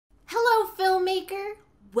filmmaker,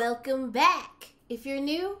 welcome back. If you're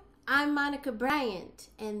new, I'm Monica Bryant,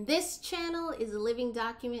 and this channel is a living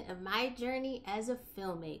document of my journey as a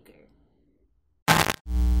filmmaker.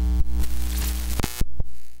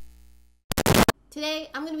 Today,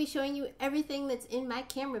 I'm going to be showing you everything that's in my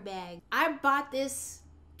camera bag. I bought this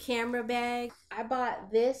camera bag. I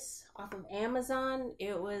bought this off of Amazon.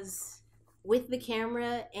 It was with the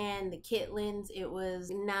camera and the kit lens. It was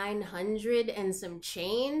 $900 and some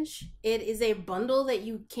change. It is a bundle that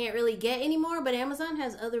you can't really get anymore, but Amazon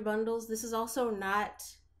has other bundles. This is also not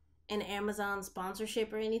an Amazon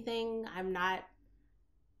sponsorship or anything. I'm not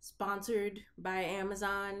sponsored by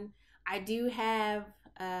Amazon. I do have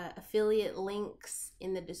affiliate links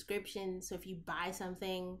in the description, so if you buy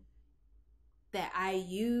something that I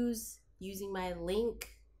use using my link,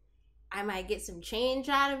 I might get some change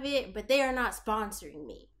out of it, but they are not sponsoring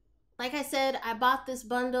me. Like I said, I bought this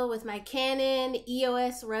bundle with my Canon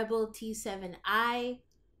EOS Rebel T7i.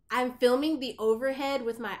 I'm filming the overhead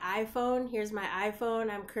with my iPhone. Here's my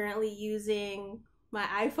iPhone. I'm currently using my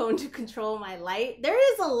iPhone to control my light.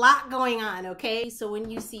 There is a lot going on, okay? So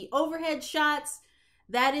when you see overhead shots,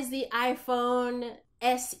 that is the iPhone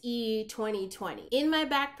SE 2020. In my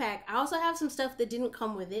backpack, I also have some stuff that didn't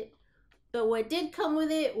come with it. But what did come with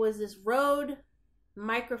it was this Rode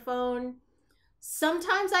microphone.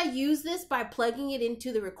 Sometimes I use this by plugging it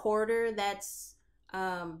into the recorder. That's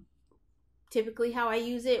typically how I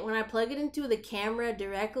use it. When I plug it into the camera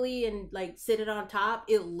directly and like sit it on top,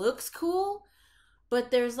 it looks cool. But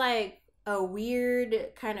there's like a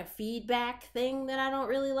weird kind of feedback thing that I don't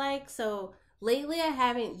really like. So lately I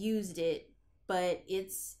haven't used it, but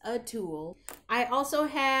it's a tool. I also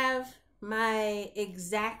have my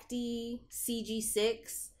Exacti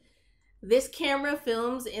CG6. This camera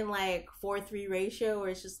films in like 4:3 ratio, where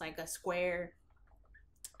it's just like a square.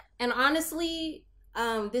 And honestly,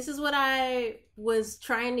 this is what I was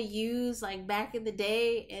trying to use like back in the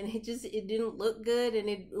day, and it didn't look good, and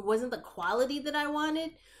it wasn't the quality that I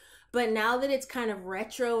wanted. But now that it's kind of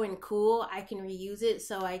retro and cool, I can reuse it.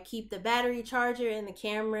 So I keep the battery charger and the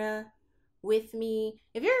camera with me.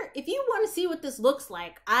 If you want to see what this looks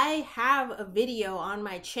like, I have a video on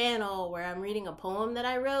my channel where I'm reading a poem that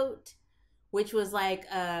I wrote, which was like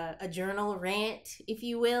a journal rant, if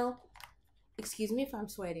you will. Excuse me if I'm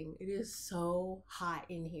sweating. It is so hot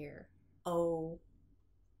in here. Oh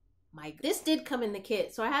my. This did come in the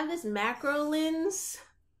kit. So I have this macro lens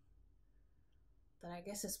that I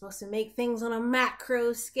guess is supposed to make things on a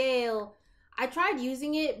macro scale. I tried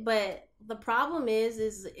using it, but the problem is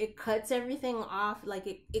it cuts everything off. Like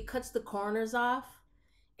it cuts the corners off,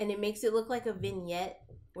 and it makes it look like a vignette,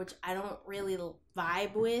 which I don't really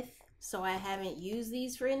vibe with. So I haven't used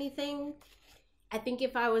these for anything. I think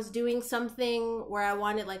if I was doing something where I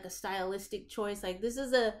wanted like a stylistic choice, like this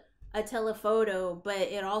is a telephoto, but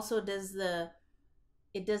it also does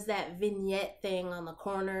that vignette thing on the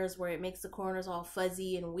corners where it makes the corners all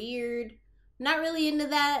fuzzy and weird. Not really into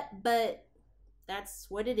that, but that's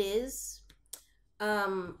what it is.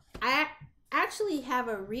 I actually have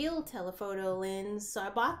a real telephoto lens, so I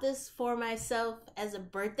bought this for myself as a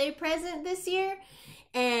birthday present this year,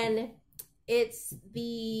 and it's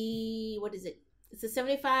the, what is it? It's a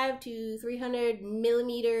 75 to 300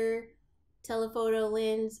 millimeter telephoto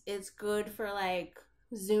lens. It's good for like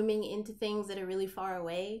zooming into things that are really far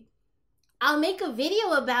away. I'll make a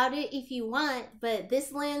video about it if you want, but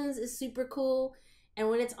this lens is super cool, and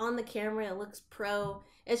when it's on the camera it looks pro.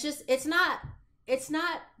 It's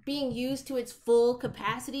not being used to its full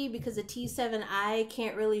capacity because the T7i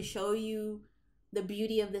can't really show you the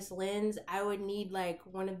beauty of this lens. I would need like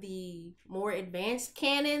one of the more advanced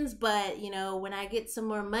Canons, but you know, when I get some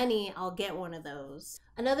more money, I'll get one of those.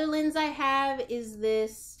 Another lens I have is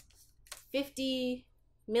this 50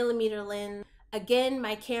 millimeter lens. Again,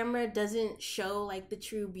 my camera doesn't show like the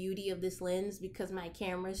true beauty of this lens because my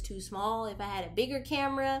camera is too small. If I had a bigger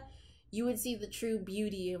camera, you would see the true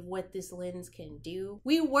beauty of what this lens can do.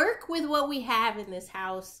 We work with what we have in this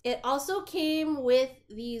house. It also came with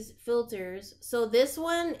these filters. So this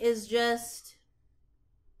one is just,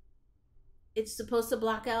 it's supposed to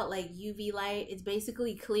block out like UV light. It's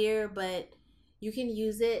basically clear, but you can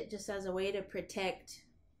use it just as a way to protect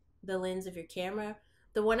the lens of your camera.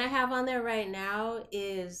 The one I have on there right now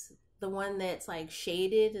is the one that's like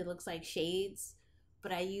shaded. It looks like shades,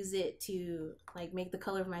 but I use it to like make the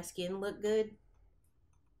color of my skin look good.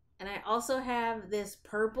 And I also have this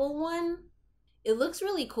purple one. It looks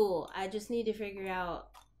really cool. I just need to figure out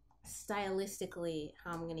stylistically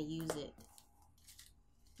how I'm gonna use it.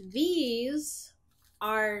 These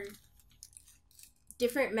are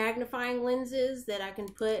different magnifying lenses that I can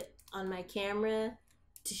put on my camera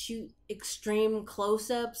to shoot extreme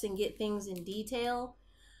close-ups and get things in detail,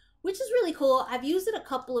 which is really cool. I've used it a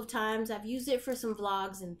couple of times. I've used it for some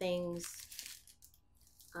vlogs and things,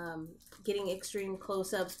 getting extreme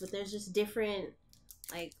close-ups, but there's just different,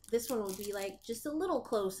 like this one would be like just a little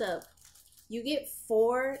close-up. You get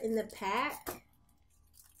 4 in the pack.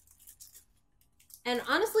 And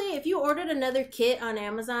honestly, if you ordered another kit on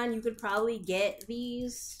Amazon, you could probably get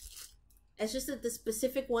these. It's just that the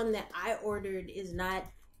specific one that I ordered is not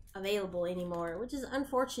available anymore, which is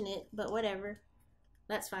unfortunate, but whatever.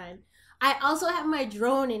 That's fine. I also have my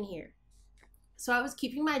drone in here. So I was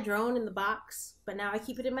keeping my drone in the box, but now I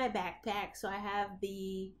keep it in my backpack. So I have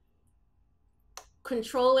the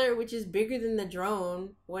controller, which is bigger than the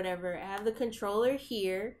drone, whatever. I have the controller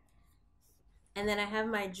here. And then I have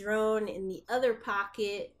my drone in the other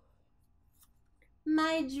pocket.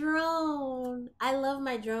 My drone. I love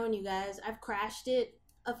my drone, you guys. I've crashed it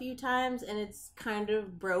a few times and it's kind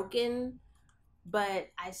of broken, but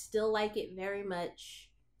I still like it very much.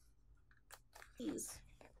 Please.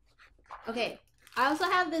 Okay, I also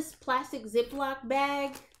have this plastic Ziploc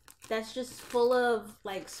bag that's just full of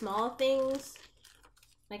like small things.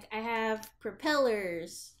 Like I have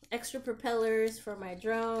propellers, extra propellers for my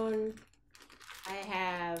drone. I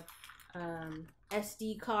have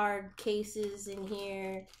SD card cases in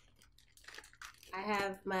here. I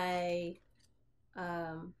have my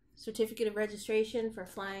certificate of registration for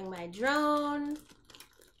flying my drone.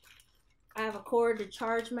 I have a cord to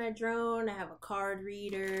charge my drone. I have a card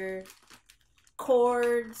reader,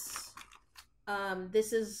 cords.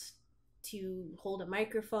 This is to hold a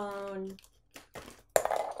microphone.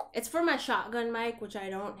 It's for my shotgun mic, which I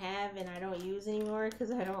don't have and I don't use anymore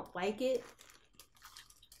because I don't like it.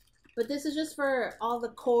 But this is just for all the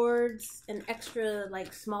cords and extra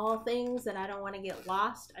like small things that I don't want to get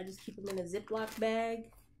lost. I just keep them in a Ziploc bag.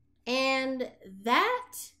 And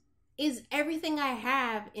that is everything I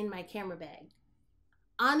have in my camera bag.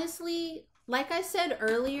 Honestly, like I said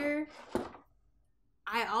earlier,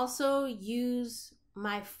 I also use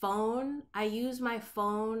my phone. I use my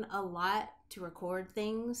phone a lot to record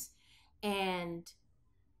things, and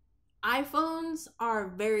iPhones are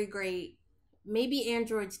very great. Maybe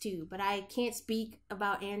Androids too, but I can't speak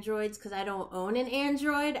about Androids because I don't own an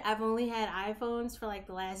Android. I've only had iPhones for like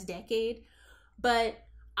the last decade. But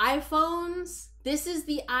iPhones, this is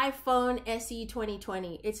the iPhone SE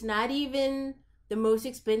 2020. It's not even the most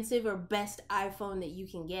expensive or best iPhone that you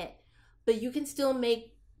can get, but you can still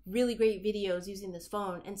make really great videos using this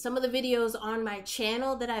phone. And some of the videos on my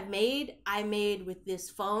channel that I've made, I made with this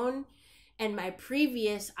phone and my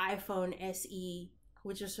previous iPhone SE,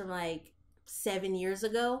 which was from like 7 years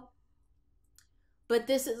ago. But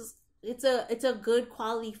this is, it's a good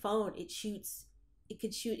quality phone. It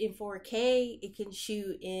could shoot in 4K, it can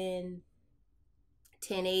shoot in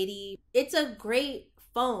 1080. It's a great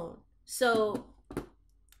phone. So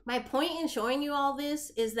my point in showing you all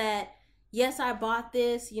this is that yes, I bought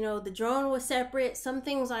this, you know, the drone was separate. Some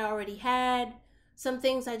things I already had, some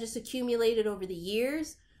things I just accumulated over the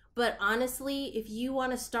years. But honestly, if you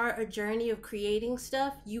want to start a journey of creating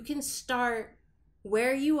stuff, you can start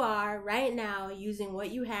where you are right now using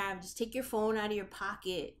what you have. Just take your phone out of your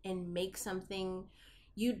pocket and make something.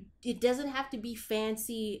 It doesn't have to be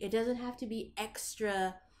fancy. It doesn't have to be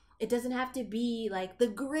extra. It doesn't have to be like the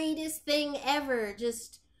greatest thing ever.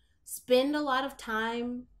 Just spend a lot of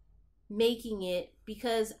time making it,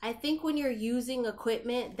 because I think when you're using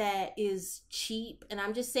equipment that is cheap, and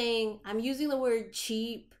I'm just saying, I'm using the word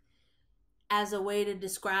cheap as a way to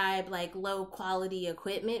describe like low quality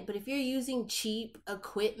equipment, but if you're using cheap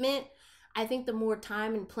equipment, I think the more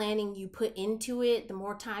time and planning you put into it, the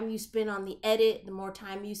more time you spend on the edit, the more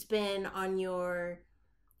time you spend on your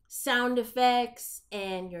sound effects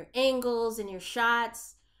and your angles and your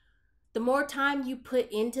shots, the more time you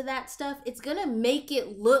put into that stuff, it's gonna make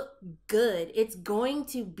it look good. It's going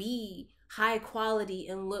to be high quality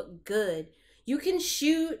and look good. You can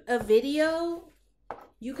shoot a video.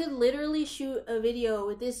 You could literally shoot a video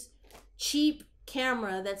with this cheap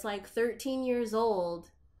camera that's like 13 years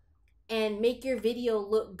old and make your video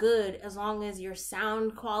look good as long as your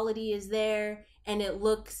sound quality is there and it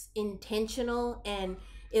looks intentional and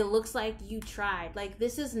it looks like you tried. Like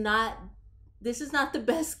this is not the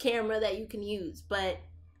best camera that you can use, but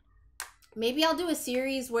maybe I'll do a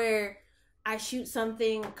series where I shoot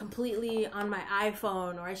something completely on my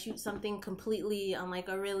iPhone, or I shoot something completely on like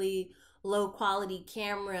a really low quality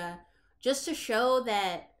camera, just to show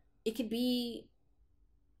that it could be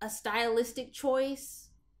a stylistic choice,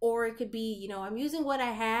 or it could be, you know, I'm using what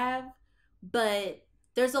I have, but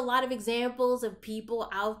there's a lot of examples of people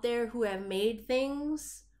out there who have made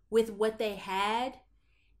things with what they had,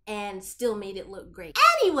 and still made it look great.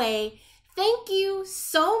 Anyway, thank you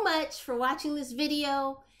so much for watching this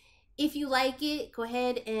video. If you like it, go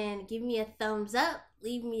ahead and give me a thumbs up,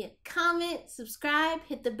 leave me a comment, subscribe,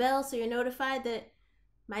 hit the bell so you're notified that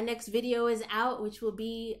my next video is out, which will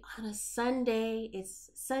be on a Sunday. It's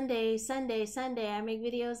Sunday. I make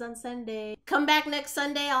videos on Sunday. Come back next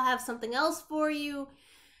Sunday. I'll have something else for you.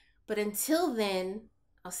 But until then,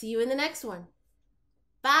 I'll see you in the next one.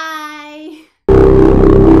 Bye.